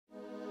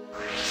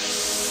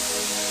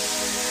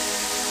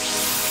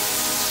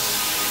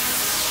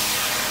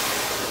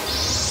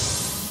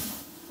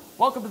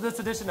Welcome to this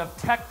edition of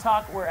Tech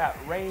Talk. We're at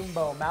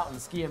Rainbow Mountain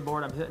Ski and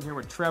Board. I'm sitting here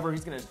with Trevor.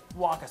 He's going to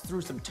walk us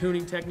through some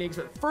tuning techniques.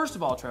 But first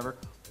of all, Trevor,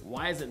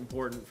 why is it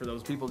important for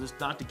those people just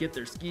not to get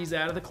their skis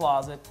out of the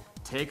closet,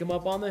 take them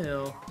up on the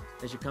hill?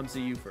 They should come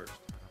see you first.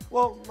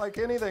 Well, like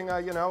anything,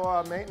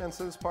 maintenance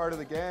is part of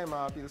the game.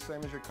 Be the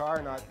same as your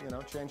car, not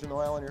changing the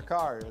oil in your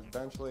car.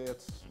 Eventually,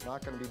 it's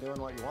not going to be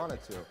doing what you want it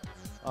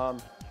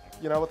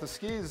to. With the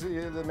skis,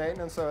 the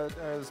maintenance that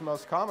is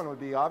most common would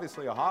be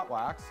obviously a hot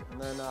wax,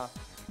 and then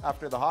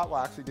after the hot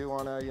wax, you do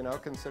want to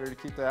consider to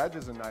keep the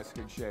edges in nice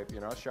good shape.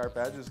 Sharp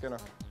edge is going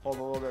to hold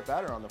a little bit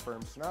better on the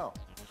firm snow.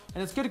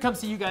 And it's good to come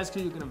see you guys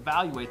because you can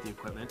evaluate the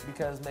equipment,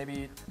 because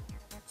maybe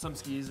some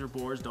skis or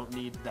boards don't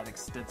need that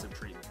extensive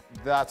treatment.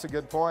 That's a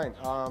good point.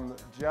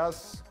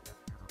 Just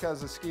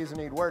because the skis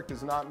need work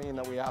does not mean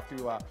that we have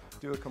to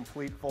do a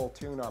complete full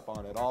tune-up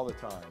on it all the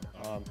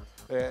time.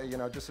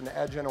 Just an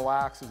edge and a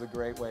wax is a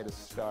great way to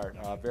start.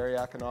 Very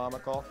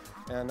economical,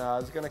 and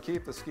is going to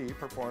keep the ski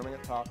performing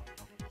at top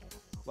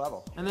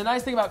level. And the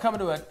nice thing about coming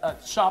to a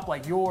shop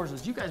like yours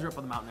is you guys are up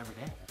on the mountain every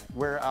day.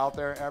 We're out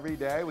there every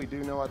day. We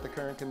do know what the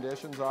current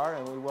conditions are,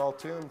 and we will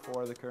tune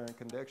for the current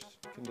conditions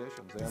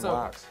and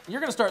wax.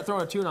 You're going to start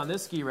throwing a tune on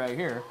this ski right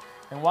here,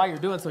 and while you're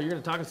doing so, you're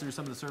going to talk us through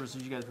some of the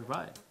services you guys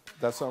provide.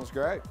 That sounds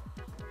great.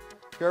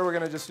 Here we're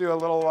going to just do a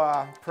little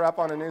prep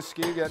on a new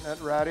ski, getting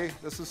it ready.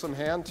 This is some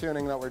hand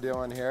tuning that we're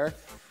doing here.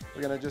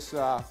 We're going to just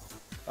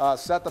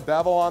set the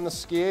bevel on the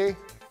ski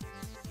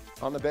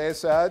on the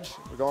base edge.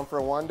 We're going for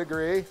a 1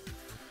 degree.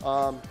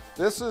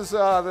 This is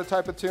the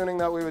type of tuning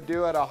that we would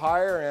do at a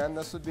higher end.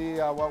 This would be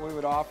what we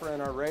would offer in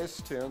our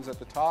race tunes at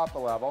the top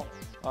level.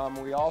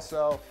 We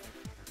also,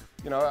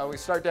 we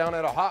start down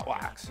at a hot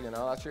wax.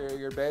 That's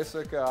your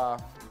basic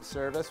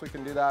service. We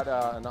can do that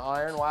an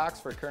iron wax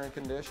for current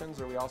conditions,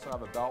 or we also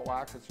have a belt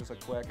wax. It's just a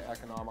quick,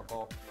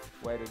 economical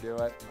way to do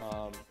it.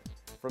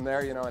 From there,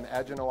 an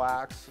edge and a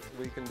wax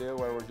we can do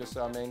where we're just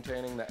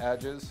maintaining the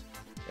edges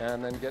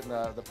and then getting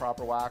the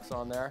proper wax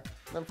on there.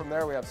 And then from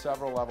there, we have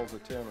several levels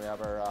of tune. We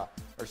have our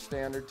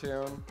standard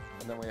tune,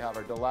 and then we have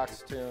our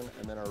deluxe tune,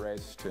 and then our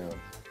race tune.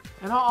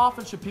 And how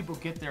often should people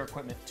get their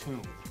equipment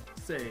tuned?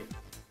 Say,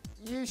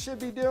 you should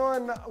be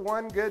doing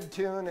 1 good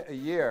tune a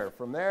year.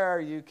 From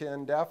there, you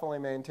can definitely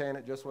maintain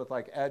it just with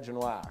like edge and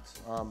wax.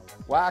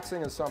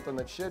 Waxing is something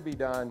that should be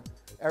done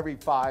every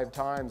 5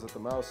 times at the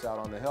most out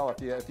on the hill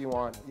if you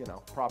want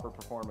proper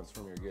performance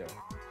from your gear.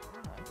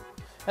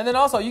 And then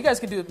also, you guys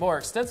can do more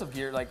extensive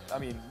gear,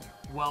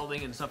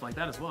 welding and stuff like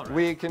that as well, right?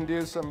 We can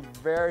do some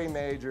very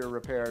major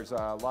repairs.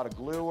 A lot of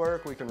glue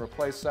work. We can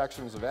replace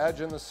sections of edge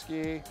in the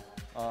ski.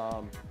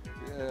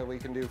 We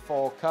can do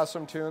full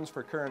custom tunes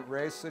for current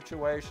race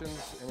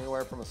situations,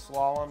 anywhere from a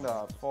slalom to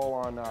a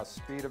full-on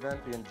speed event,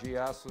 being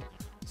GS,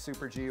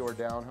 Super G, or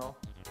downhill.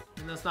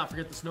 And let's not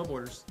forget the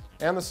snowboarders.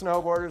 And the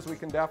snowboarders, we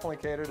can definitely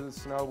cater to the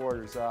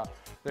snowboarders.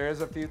 There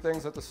is a few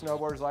things that the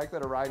snowboarders like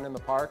that are riding in the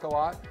park a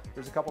lot.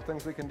 There's a couple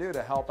things we can do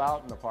to help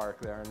out in the park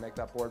there and make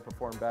that board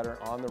perform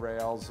better on the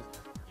rails.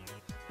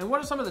 And what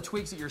are some of the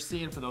tweaks that you're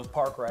seeing for those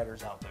park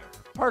riders out there?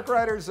 Park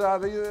riders,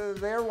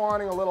 they're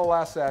wanting a little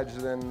less edge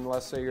than,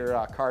 let's say,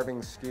 your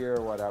carving ski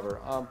or whatever.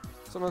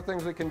 Some of the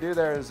things we can do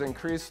there is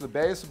increase the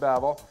base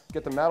bevel,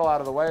 get the metal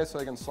out of the way so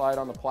they can slide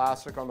on the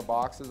plastic on the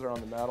boxes or on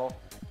the metal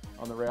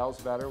on the rails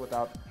better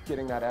without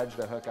getting that edge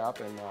to hook up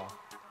and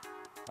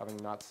having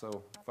not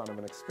so fun of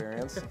an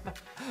experience.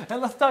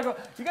 And let's talk about,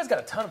 you guys got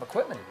a ton of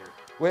equipment in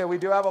here. We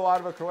do have a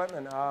lot of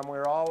equipment.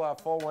 We're all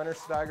full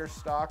Wintersteiger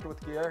stocked with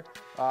gear.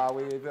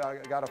 We've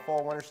got a full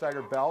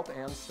Wintersteiger belt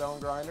and stone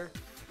grinder.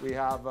 We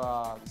have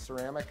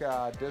ceramic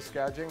disc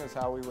edging is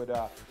how we would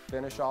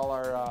finish all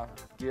our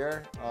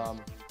gear.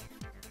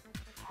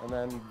 And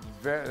then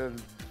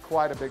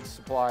quite a big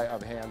supply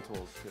of hand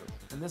tools too.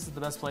 And this is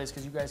the best place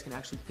because you guys can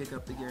actually pick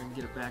up the gear and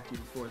get it back to you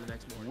before the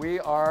next morning. We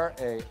are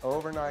a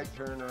overnight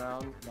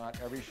turnaround. Not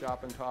every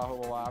shop in Tahoe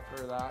will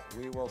offer that.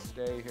 We will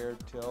stay here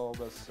till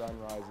the sun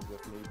rises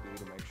if need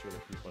be to make sure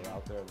that people are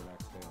out there the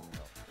next day on the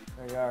hill.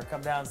 There you are.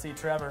 Come down and see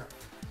Trevor.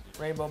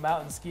 Rainbow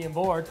Mountain Ski and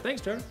Board.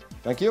 Thanks, Trevor.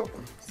 Thank you.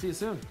 See you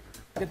soon.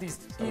 Get these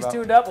skis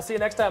tuned up. We'll see you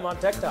next time on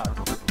Tech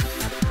Talk.